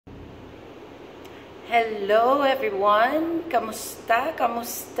Hello everyone! Kamusta?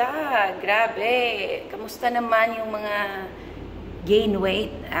 Kamusta? Grabe! Kamusta naman yung mga gain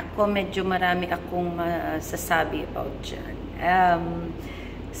weight? Ako medyo marami akong masasabi about dyan.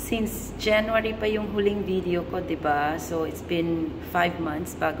 Since January pa yung huling video ko, diba? So it's been 5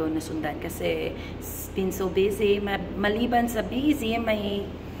 months bago nasundan kasi it's been so busy. Maliban sa busy,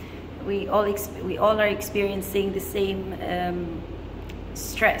 we all are experiencing the same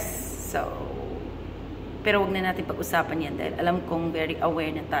stress. So pero wag na natin pag-usapan yan dahil alam kong very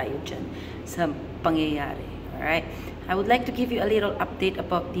aware na tayo dyan sa pangyayari. Alright? I would like to give you a little update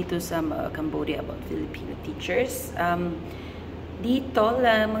about dito sa Cambodia, about Filipino teachers. Dito,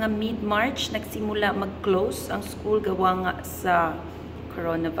 mga mid-March, nagsimula mag-close ang school gawa nga sa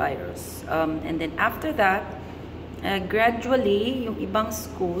coronavirus. And then after that, gradually, yung ibang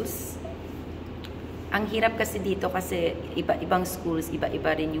schools, ang hirap kasi dito kasi iba-ibang schools,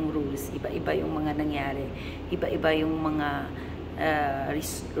 iba-iba rin yung rules, iba-iba yung mga nangyari, iba-iba yung mga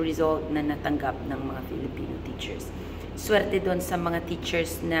result na natanggap ng mga Filipino teachers. Swerte doon sa mga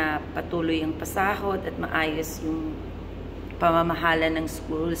teachers na patuloy ang pasahod at maayos yung pamamahala ng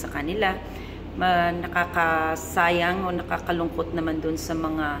school sa kanila. Nakakasayang o nakakalungkot naman doon sa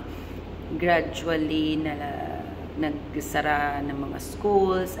mga gradually na nagsara ng mga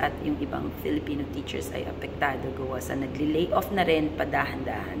schools at yung ibang Filipino teachers ay apektado gawa sa nagli-lay off na rin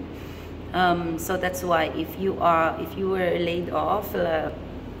padahan-dahan. So that's why if you were laid off,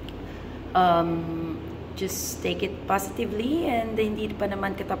 just take it positively and hindi pa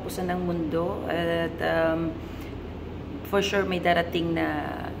naman katapusan ng mundo at for sure may darating na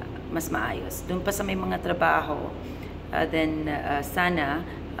mas maayos. Doon pa sa may mga trabaho, then sana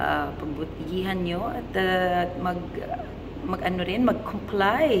pagbutihan nyo at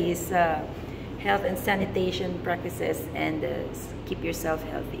mag-comply sa health and sanitation practices and keep yourself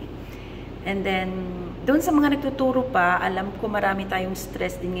healthy. And then, doon sa mga nagtuturo pa, alam ko marami tayong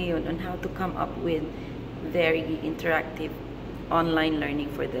stress din ngayon on how to come up with very interactive online learning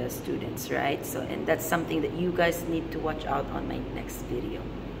for the students, right? So, and that's something that you guys need to watch out on my next video.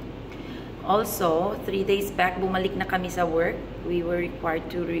 Also, 3 days back, bumalik na kami sa work. We were required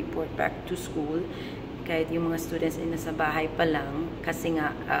to report back to school. Kahit yung mga students ay nasa bahay pa lang. Kasi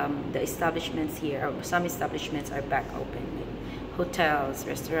nga, the establishments here, some establishments are back open. Like hotels,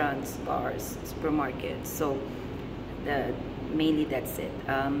 restaurants, bars, supermarkets. So, mainly that's it.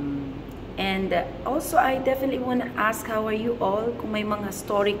 And also, I definitely want to ask, how are you all? Kung may mga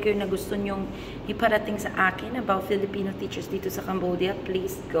story kayo na gusto nyong iparating sa akin about Filipino teachers dito sa Cambodia,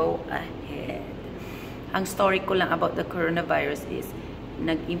 please go ahead. Ang story ko lang about the coronavirus is,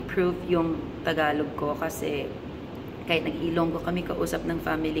 nag-improve yung Tagalog ko kasi kahit nag-Ilonggo kami kausap ng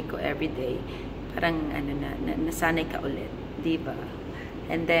family ko everyday, parang nasanay ka ulit, diba?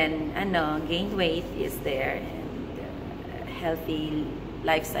 And then, gain weight is there and healthy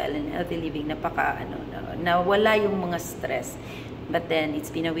lifestyle and healthy living, nawala yung mga stress. But then,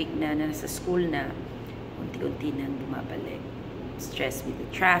 it's been a week na nasa school na, unti-unti nang bumabalik. Stress with the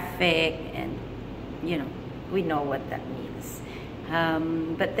traffic, and, we know what that means.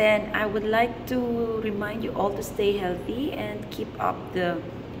 But then, I would like to remind you all to stay healthy and keep up the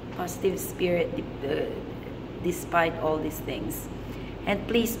positive spirit despite all these things. And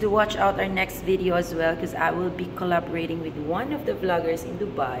please do watch out our next video as well because I will be collaborating with one of the vloggers in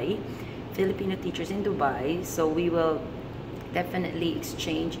Dubai, Filipino teachers in Dubai. So we will definitely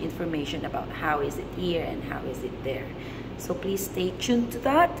exchange information about how is it here and how is it there. So please stay tuned to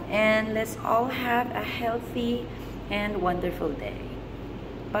that and let's all have a healthy and wonderful day.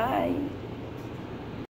 Bye!